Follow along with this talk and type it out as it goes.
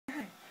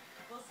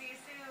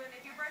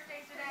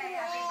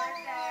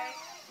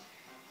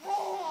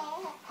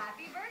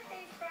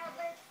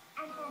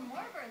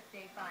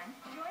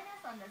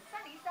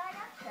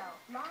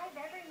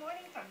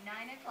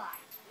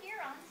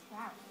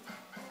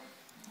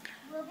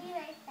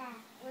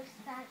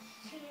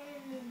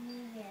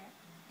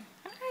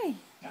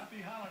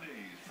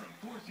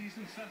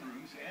all-season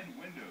sunrooms and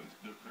windows.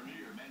 The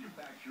premier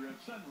manufacturer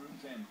of sunrooms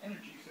and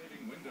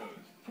energy-saving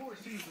windows. Four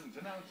Seasons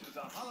announces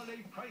a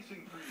holiday price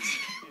increase.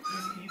 If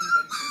you're needing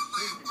them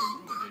considering a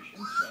room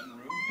addition,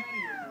 sunroom,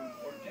 patio room,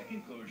 or deck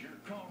enclosure,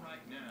 call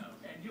right now,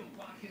 and you'll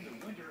lock in the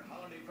winter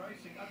holiday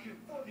pricing up to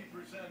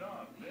 40%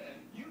 off.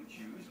 Then you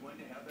choose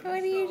when to have them What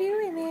are you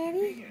doing,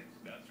 Maddie?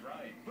 That's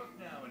right. Book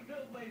now and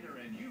bill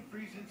later, and you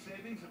freeze in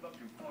savings of up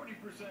to 40%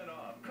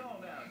 off. Call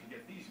now to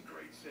get these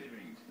great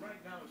savings. Right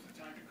now is the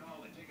time to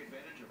call and take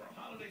advantage of our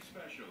holiday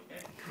special.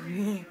 And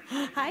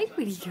Hi,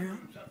 pretty girl.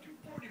 up to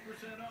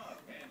 40% off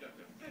and up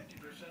to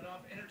 50%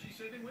 off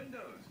energy-saving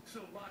windows.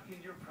 So lock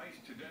in your price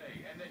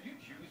today, and then you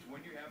choose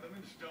when you have them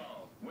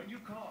installed. When you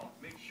call,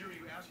 make sure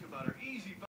you ask about our easy